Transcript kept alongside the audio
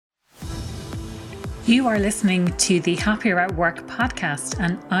You are listening to the Happier at Work podcast,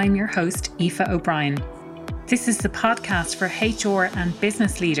 and I'm your host, Aoife O'Brien. This is the podcast for HR and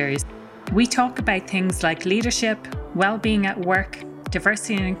business leaders. We talk about things like leadership, well-being at work,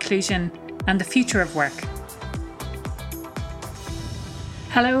 diversity and inclusion, and the future of work.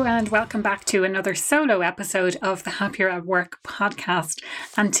 Hello and welcome back to another solo episode of the Happier at Work podcast.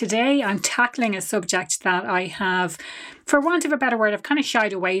 And today I'm tackling a subject that I have, for want of a better word, I've kind of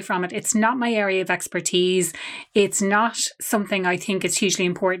shied away from it. It's not my area of expertise. It's not something I think is hugely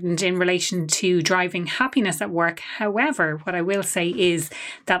important in relation to driving happiness at work. However, what I will say is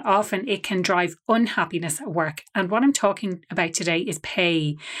that often it can drive unhappiness at work. And what I'm talking about today is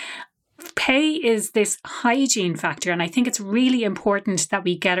pay. Pay is this hygiene factor, and I think it's really important that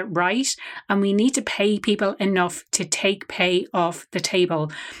we get it right, and we need to pay people enough to take pay off the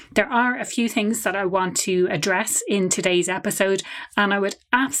table. There are a few things that I want to address in today's episode, and I would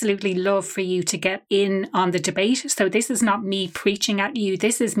absolutely love for you to get in on the debate. So this is not me preaching at you,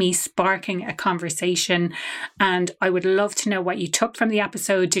 this is me sparking a conversation, and I would love to know what you took from the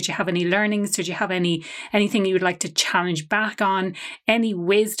episode. Did you have any learnings? Did you have anything you would like to challenge back on? Any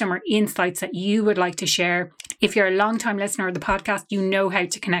wisdom or insights that you would like to share? If you're a long-time listener of the podcast, you know how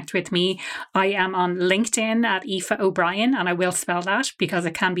to connect with me. I am on LinkedIn at Aoife O'Brien, and I will spell that because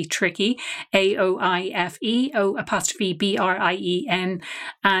it can be tricky. AOIFE_BRIEN.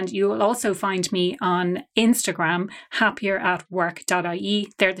 And you will also find me on Instagram, happieratwork.ie.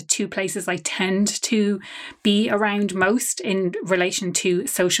 They're the two places I tend to be around most in relation to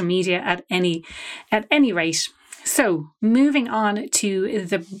social media at any rate. So, moving on to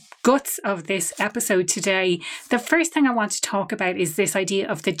the guts of this episode today, the first thing I want to talk about is this idea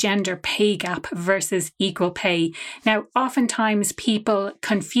of the gender pay gap versus equal pay. Now, oftentimes people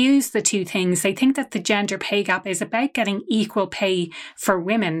confuse the two things. They think that the gender pay gap is about getting equal pay for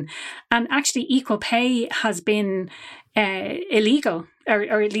women. And actually, equal pay has been illegal, or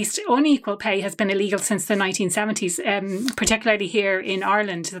at least unequal pay has been illegal since the 1970s, particularly here in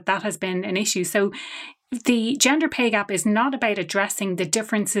Ireland, that has been an issue. So the gender pay gap is not about addressing the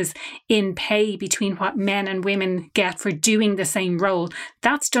differences in pay between what men and women get for doing the same role.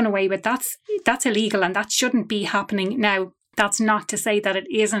 That's done away with. That's illegal, and that shouldn't be happening. Now, that's not to say that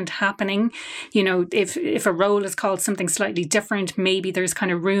it isn't happening. You know, if a role is called something slightly different, maybe there's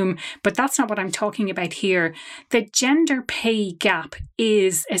kind of room, but that's not what I'm talking about here. The gender pay gap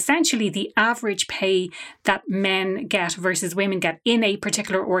is essentially the average pay that men get versus women get in a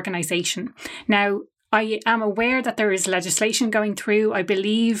particular organization. Now, I am aware that there is legislation going through. I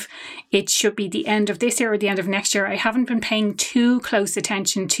believe it should be the end of this year or the end of next year. I haven't been paying too close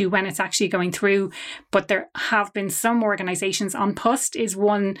attention to when it's actually going through, but there have been some organisations. On Pust is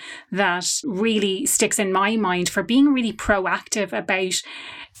one that really sticks in my mind for being really proactive about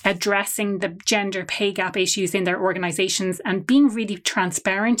addressing the gender pay gap issues in their organisations and being really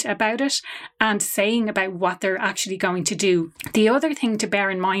transparent about it and saying about what they're actually going to do. The other thing to bear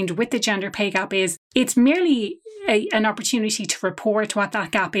in mind with the gender pay gap is it's merely an opportunity to report what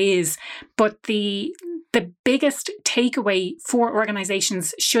that gap is, but the biggest takeaway for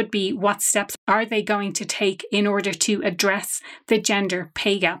organisations should be what steps are they going to take in order to address the gender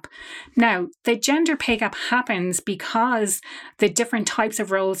pay gap. Now, the gender pay gap happens because the different types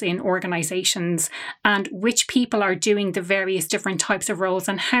of roles in organisations and which people are doing the various different types of roles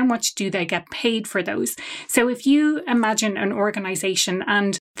and how much do they get paid for those. So if you imagine an organisation,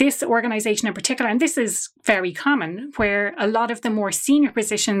 and this organisation in particular, and this is very common, where a lot of the more senior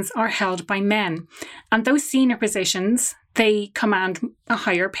positions are held by men. And those senior positions, they command a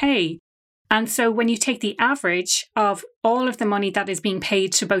higher pay. And so when you take the average of all of the money that is being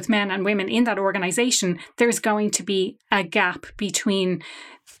paid to both men and women in that organisation, there's going to be a gap between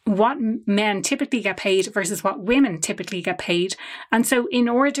what men typically get paid versus what women typically get paid. And so in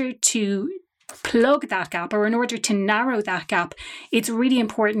order to plug that gap, or in order to narrow that gap, it's really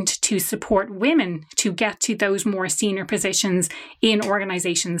important to support women to get to those more senior positions in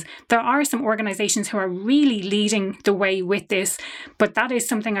organisations. There are some organisations who are really leading the way with this, but that is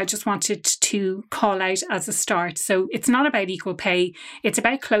something I just wanted to call out as a start. So it's not about equal pay, it's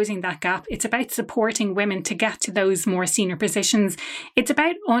about closing that gap, it's about supporting women to get to those more senior positions. It's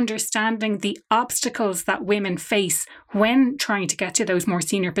about understanding the obstacles that women face when trying to get to those more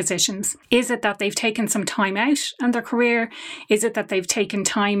senior positions. Is it that they've taken some time out in their career? Is it that they've taken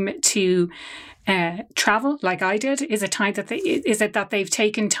time to travel like I did? Is it that they've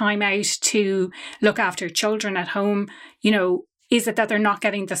taken time out to look after children at home? You know, is it that they're not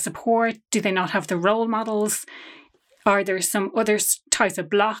getting the support? Do they not have the role models? Are there some other types of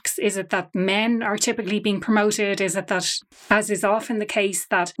blocks? Is it that men are typically being promoted? Is it that, as is often the case,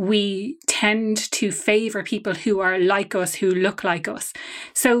 that we tend to favour people who are like us, who look like us?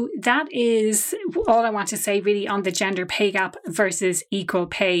 So that is all I want to say really on the gender pay gap versus equal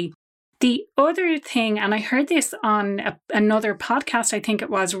pay. The other thing, and I heard this on another podcast, I think it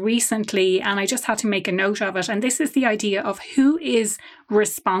was recently, and I just had to make a note of it. And this is the idea of who is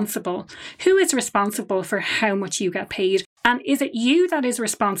responsible. Who is responsible for how much you get paid? And is it you that is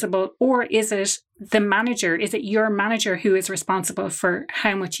responsible, or is it the manager? Is it your manager who is responsible for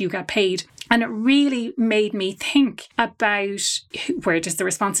how much you get paid? And it really made me think about where does the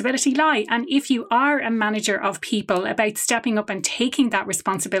responsibility lie? And if you are a manager of people, about stepping up and taking that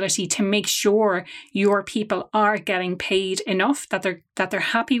responsibility to make sure your people are getting paid enough, that they're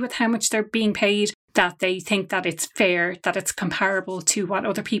happy with how much they're being paid, that they think that it's fair, that it's comparable to what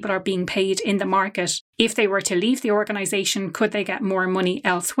other people are being paid in the market. If they were to leave the organisation, could they get more money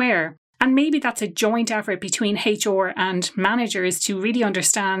elsewhere? And maybe that's a joint effort between HR and managers to really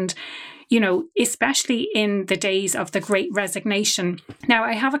understand, especially in the days of the Great Resignation. Now,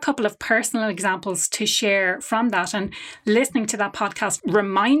 I have a couple of personal examples to share from that, and listening to that podcast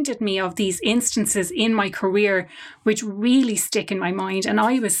reminded me of these instances in my career which really stick in my mind, and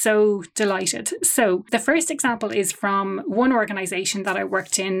I was so delighted. So the first example is from one organisation that I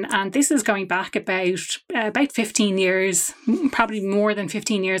worked in, and this is going back about 15 years, probably more than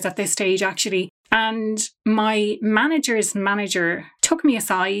 15 years at this stage actually. And my manager's manager took me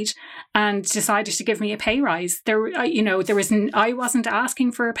aside and decided to give me a pay rise. I wasn't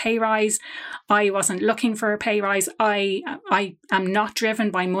asking for a pay rise. I wasn't looking for a pay rise. I am not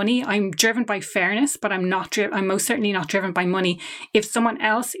driven by money. I'm driven by fairness, but I'm most certainly not driven by money. If someone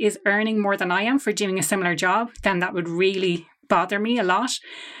else is earning more than I am for doing a similar job, then that would really bother me a lot.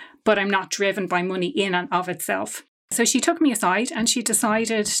 But I'm not driven by money in and of itself. So she took me aside and she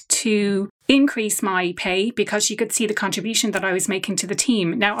decided to increase my pay because she could see the contribution that I was making to the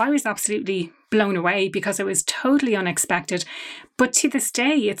team. Now, I was absolutely blown away because it was totally unexpected. But to this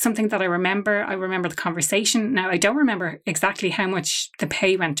day, it's something that I remember. I remember the conversation. Now, I don't remember exactly how much the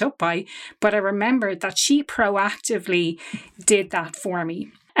pay went up by, but I remember that she proactively did that for me.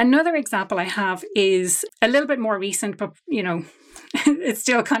 Another example I have is a little bit more recent, but it's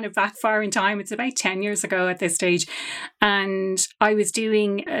still kind of back far in time. It's about 10 years ago at this stage. And I was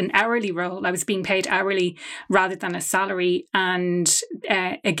doing an hourly role. I was being paid hourly rather than a salary. And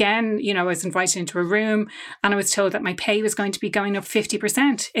again, I was invited into a room and I was told that my pay was going to be going up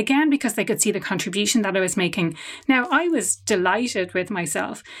 50%. Again, because they could see the contribution that I was making. Now, I was delighted with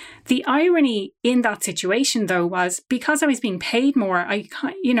myself. The irony in that situation, though, was because I was being paid more, I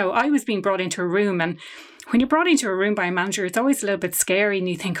was being brought into a room, and when you're brought into a room by a manager, it's always a little bit scary and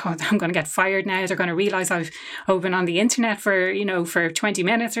you think, oh, I'm going to get fired now. They're going to realise I've been on the internet for 20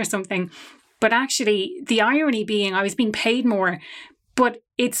 minutes or something. But actually, the irony being I was being paid more, but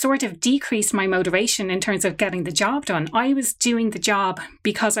it sort of decreased my motivation in terms of getting the job done. I was doing the job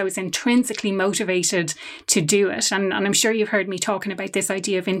because I was intrinsically motivated to do it. And I'm sure you've heard me talking about this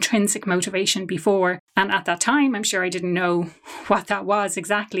idea of intrinsic motivation before. And at that time, I'm sure I didn't know what that was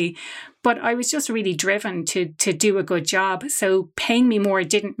exactly. But I was just really driven to do a good job. So paying me more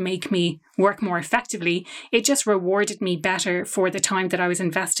didn't make me work more effectively. It just rewarded me better for the time that I was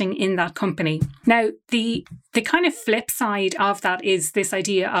investing in that company. Now, the kind of flip side of that is this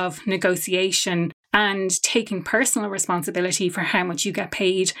idea of negotiation and taking personal responsibility for how much you get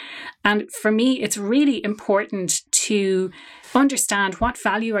paid. And for me, it's really important to understand what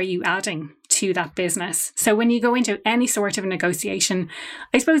value are you adding to that business. So when you go into any sort of negotiation,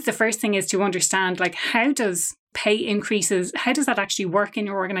 I suppose the first thing is to understand, how does pay increases, how does that actually work in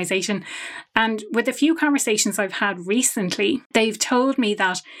your organization? And with a few conversations I've had recently, they've told me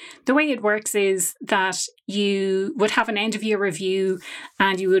that the way it works is that you would have an end of year review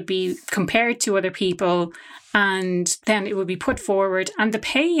and you would be compared to other people, and then it would be put forward, and the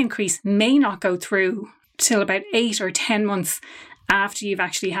pay increase may not go through till about 8 or 10 months after you've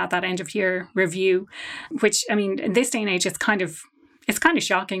actually had that end of year review, which, in this day and age, it's kind of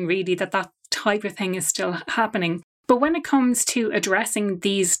shocking really that type of thing is still happening. But when it comes to addressing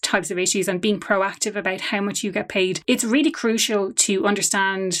these types of issues and being proactive about how much you get paid, it's really crucial to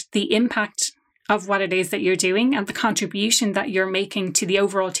understand the impact of what it is that you're doing and the contribution that you're making to the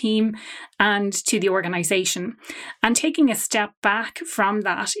overall team and to the organization. And taking a step back from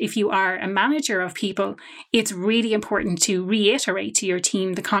that, if you are a manager of people, it's really important to reiterate to your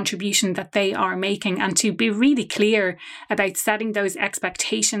team the contribution that they are making and to be really clear about setting those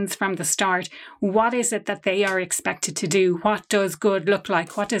expectations from the start. What is it that they are expected to do? What does good look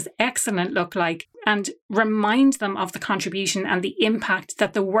like? What does excellent look like? and remind them of the contribution and the impact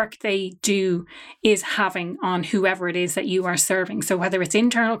that the work they do is having on whoever it is that you are serving. So whether it's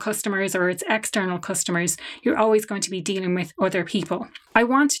internal customers or it's external customers, you're always going to be dealing with other people. I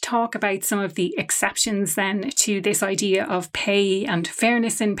want to talk about some of the exceptions then to this idea of pay and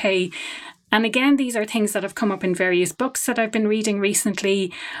fairness in pay. And again, these are things that have come up in various books that I've been reading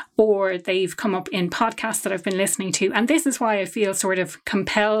recently, or they've come up in podcasts that I've been listening to. And this is why I feel sort of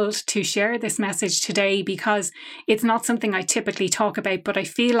compelled to share this message today, because it's not something I typically talk about, but I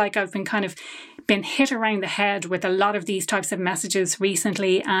feel like I've been hit around the head with a lot of these types of messages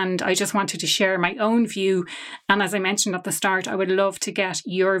recently, and I just wanted to share my own view. And as I mentioned at the start, I would love to get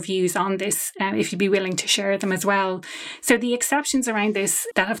your views on this, if you'd be willing to share them as well. So the exceptions around this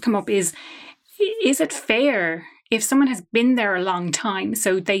that have come up is it fair if someone has been there a long time?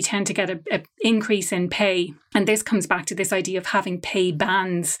 So they tend to get an increase in pay. And this comes back to this idea of having pay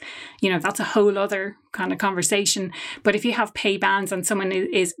bands. That's a whole other kind of conversation. But if you have pay bands and someone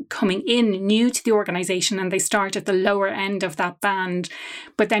is coming in new to the organization and they start at the lower end of that band,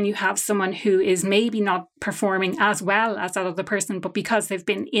 but then you have someone who is maybe not performing as well as that other person, but because they've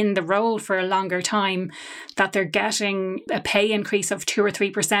been in the role for a longer time, that they're getting a pay increase of 2 or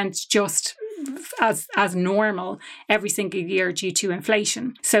 3% just as normal every single year due to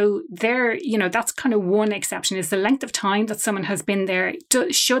inflation. So that's kind of one exception, is the length of time that someone has been there.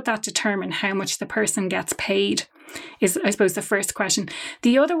 Should that determine how much the person gets paid? Is, I suppose, the first question.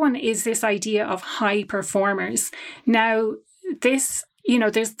 The other one is this idea of high performers. Now, this,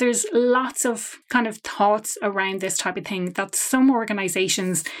 there's lots of kind of thoughts around this type of thing, that some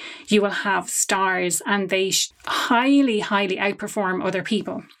organizations, you will have stars and they highly, highly outperform other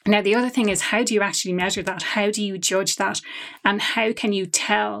people. Now, the other thing is, how do you actually measure that? How do you judge that? And how can you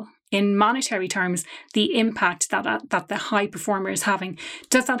tell in monetary terms the impact that the high performer is having?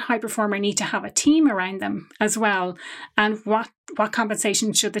 Does that high performer need to have a team around them as well? And what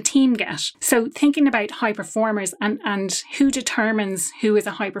compensation should the team get? So thinking about high performers and who determines who is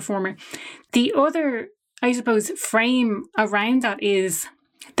a high performer. The other, I suppose, frame around that is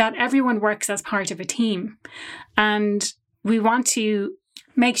that everyone works as part of a team. And we want to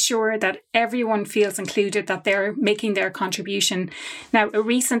make sure that everyone feels included, that they're making their contribution. Now, a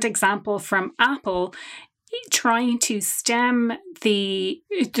recent example from Apple, trying to stem the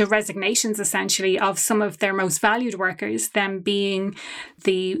resignations essentially of some of their most valued workers, them being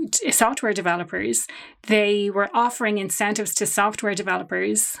the software developers. They were offering incentives to software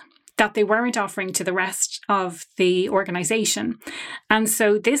developers that they weren't offering to the rest of the organization. And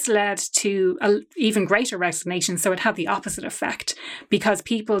so this led to an even greater resignation. So it had the opposite effect, because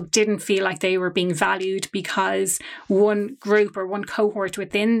people didn't feel like they were being valued because one group or one cohort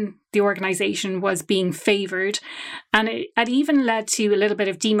within the organization was being favored. And it even led to a little bit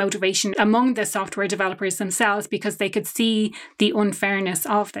of demotivation among the software developers themselves, because they could see the unfairness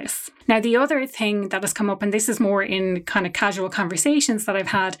of this. Now, the other thing that has come up, and this is more in kind of casual conversations that I've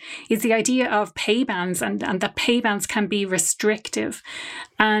had, is the idea of pay bands, and that pay bands can be restrictive.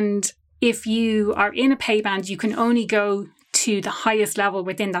 And if you are in a pay band, you can only go to the highest level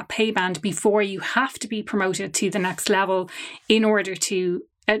within that pay band before you have to be promoted to the next level in order to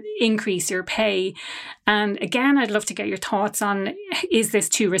increase your pay. And again, I'd love to get your thoughts on, is this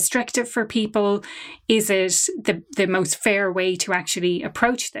too restrictive for people? Is it the most fair way to actually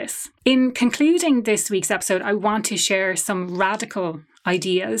approach this? In concluding this week's episode, I want to share some radical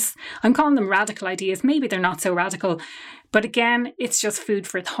ideas. I'm calling them radical ideas. Maybe they're not so radical, but again, it's just food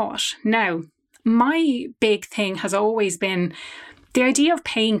for thought. Now, my big thing has always been the idea of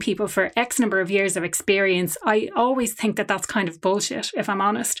paying people for X number of years of experience. I always think that that's kind of bullshit, if I'm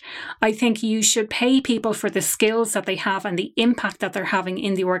honest. I think you should pay people for the skills that they have and the impact that they're having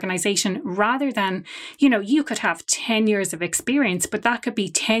in the organization, rather than, you could have 10 years of experience, but that could be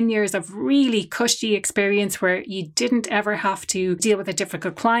 10 years of really cushy experience where you didn't ever have to deal with a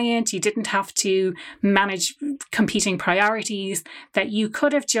difficult client. You didn't have to manage competing priorities, that you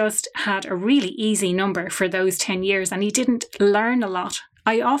could have just had a really easy number for those 10 years and you didn't learn a lot.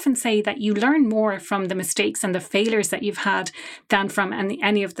 I often say that you learn more from the mistakes and the failures that you've had than from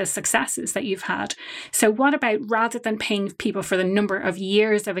any of the successes that you've had. So what about, rather than paying people for the number of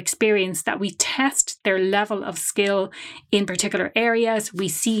years of experience, that we test their level of skill in particular areas, we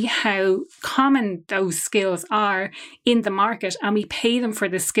see how common those skills are in the market, and we pay them for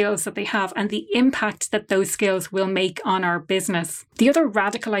the skills that they have and the impact that those skills will make on our business. The other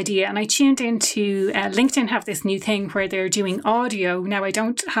radical idea, and I tuned into LinkedIn have this new thing where they're doing audio. Now, I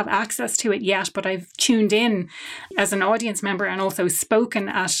don't have access to it yet, but I've tuned in as an audience member and also spoken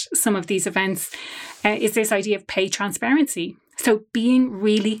at some of these events, is this idea of pay transparency. So being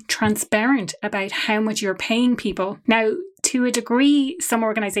really transparent about how much you're paying people. Now, to a degree, some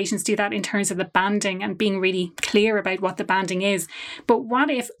organizations do that in terms of the banding and being really clear about what the banding is. But what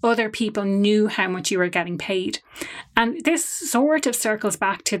if other people knew how much you were getting paid? And this sort of circles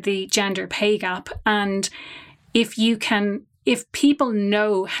back to the gender pay gap. And if people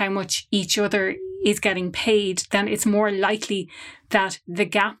know how much each other is getting paid, then it's more likely that the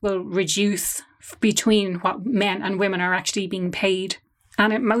gap will reduce between what men and women are actually being paid.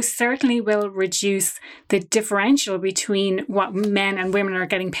 And it most certainly will reduce the differential between what men and women are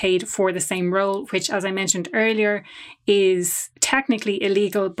getting paid for the same role, which, as I mentioned earlier, is technically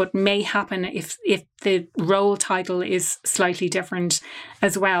illegal, but may happen if the role title is slightly different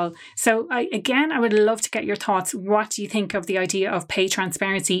as well. So I would love to get your thoughts. What do you think of the idea of pay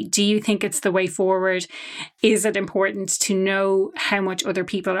transparency? Do you think it's the way forward? Is it important to know how much other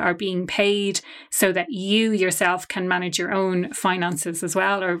people are being paid so that you yourself can manage your own finances as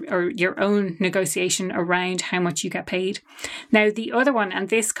well, or your own negotiation around how much you get paid? Now, the other one, and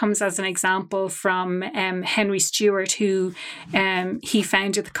this comes as an example from Henry Stewart, who he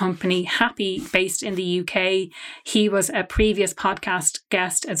founded the company Happy based in the UK. He was a previous podcast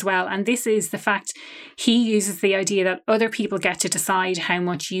guest as well. And this is the fact he uses the idea that other people get to decide how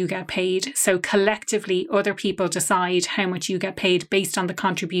much you get paid. So collectively, other people decide how much you get paid based on the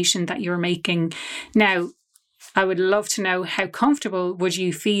contribution that you're making. Now, I would love to know, how comfortable would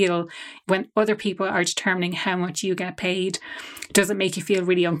you feel when other people are determining how much you get paid? Does it make you feel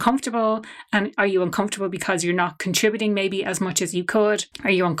really uncomfortable? And are you uncomfortable because you're not contributing maybe as much as you could? Are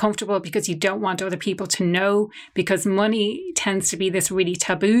you uncomfortable because you don't want other people to know? Because money tends to be this really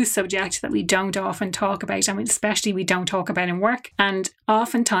taboo subject that we don't often talk about. I mean, especially we don't talk about in work. And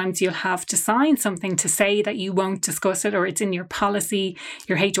oftentimes you'll have to sign something to say that you won't discuss it, or it's in your policy,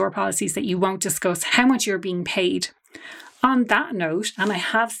 your HR policies, that you won't discuss how much you're being paid. On that note, and I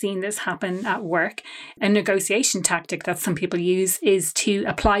have seen this happen at work, a negotiation tactic that some people use is to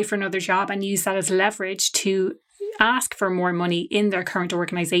apply for another job and use that as leverage to ask for more money in their current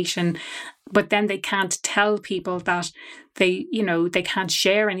organization. But then they can't tell people that they can't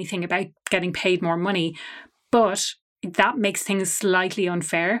share anything about getting paid more money. But that makes things slightly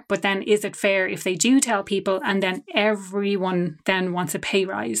unfair. But then is it fair if they do tell people and then everyone then wants a pay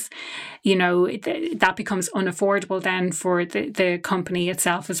rise? That becomes unaffordable then for the company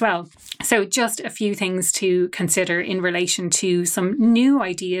itself as well. So just a few things to consider in relation to some new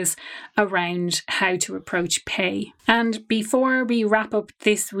ideas around how to approach pay. And before we wrap up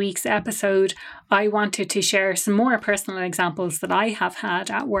this week's episode, I wanted to share some more personal examples that I have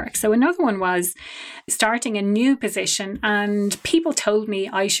had at work. So another one was starting a new position, and people told me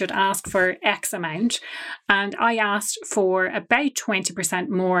I should ask for X amount. And I asked for about 20%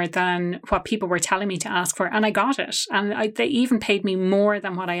 more than what people were telling me to ask for, and I got it. And they even paid me more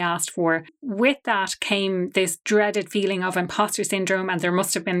than what I asked for. With that came this dreaded feeling of imposter syndrome, and there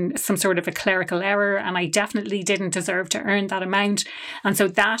must have been some sort of a clerical error, and I definitely didn't deserve to earn that amount. And so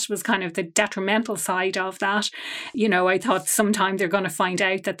that was kind of the detrimental side of that. I thought sometime they're going to find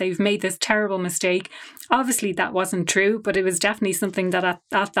out that they've made this terrible mistake. Obviously, that wasn't true, but it was definitely something that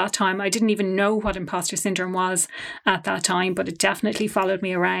at that time, I didn't even know what imposter syndrome was at that time, but it definitely followed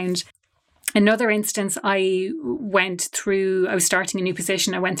me around. Another instance, I was starting a new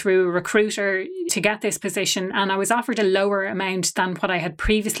position. I went through a recruiter to get this position, and I was offered a lower amount than what I had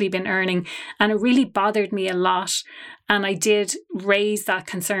previously been earning. And it really bothered me a lot. And I did raise that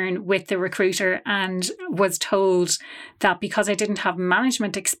concern with the recruiter and was told that because I didn't have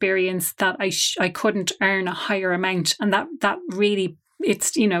management experience, that I couldn't earn a higher amount. And that really,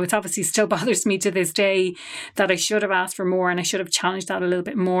 it's obviously still bothers me to this day that I should have asked for more, and I should have challenged that a little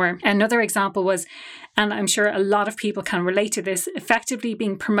bit more. Another example was, and I'm sure a lot of people can relate to this, effectively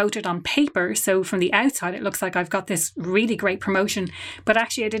being promoted on paper. So from the outside, it looks like I've got this really great promotion, but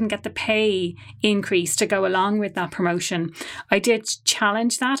actually I didn't get the pay increase to go along with that promotion. I did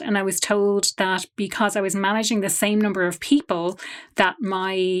challenge that, and I was told that because I was managing the same number of people, that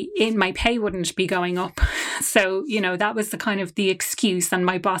my pay wouldn't be going up. So, that was the kind of the excuse, and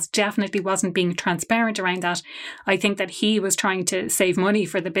my boss definitely wasn't being transparent around that. I think that he was trying to save money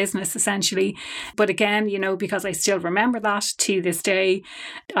for the business, essentially. But again, because I still remember that to this day,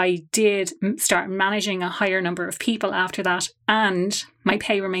 I did start managing a higher number of people after that, and my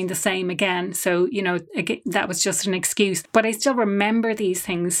pay remained the same again. So, again, that was just an excuse. But I still remember these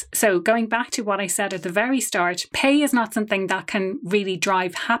things. So going back to what I said at the very start, pay is not something that can really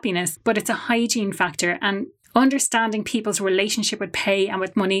drive happiness, but it's a hygiene factor. And understanding people's relationship with pay and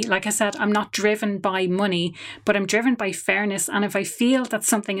with money. Like I said, I'm not driven by money, but I'm driven by fairness. And if I feel that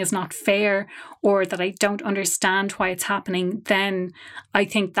something is not fair or that I don't understand why it's happening, then I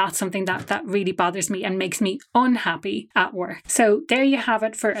think that's something that really bothers me and makes me unhappy at work. So there you have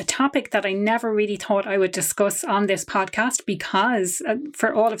it for a topic that I never really thought I would discuss on this podcast, because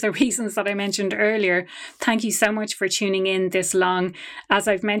for all of the reasons that I mentioned earlier. Thank you so much for tuning in this long. As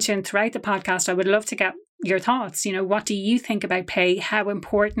I've mentioned throughout the podcast, I would love to get your thoughts. What do you think about pay? How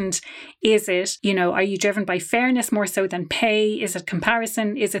important is it? Are you driven by fairness more so than pay? Is it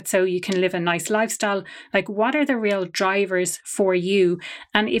comparison? Is it so you can live a nice lifestyle? Like, what are the real drivers for you?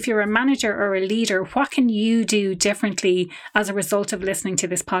 And if you're a manager or a leader, what can you do differently as a result of listening to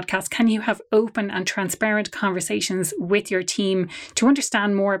this podcast? Can you have open and transparent conversations with your team to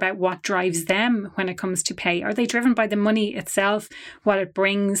understand more about what drives them when it comes to pay? Are they driven by the money itself, what it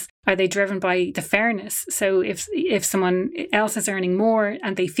brings? Are they driven by the fairness? So if someone else is earning more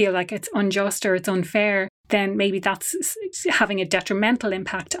and they feel like it's unjust or it's unfair, then maybe that's having a detrimental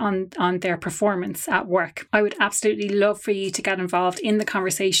impact on their performance at work. I would absolutely love for you to get involved in the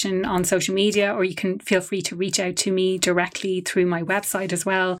conversation on social media, or you can feel free to reach out to me directly through my website as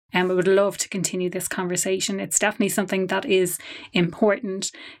well. I would love to continue this conversation. It's definitely something that is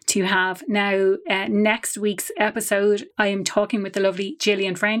important to have. Now, next week's episode, I am talking with the lovely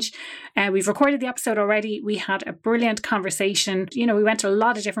Gillian French. We've recorded the episode already. We had a brilliant conversation. We went to a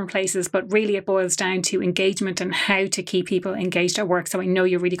lot of different places, but really it boils down to engagement and how to keep people engaged at work. So I know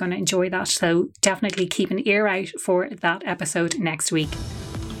you're really going to enjoy that. So definitely keep an ear out for that episode next week.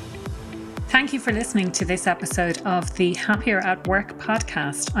 Thank you for listening to this episode of the Happier at Work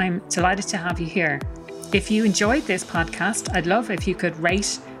podcast. I'm delighted to have you here. If you enjoyed this podcast, I'd love if you could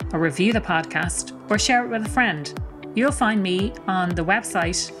rate or review the podcast or share it with a friend. You'll find me on the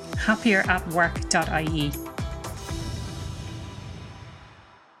website happieratwork.ie.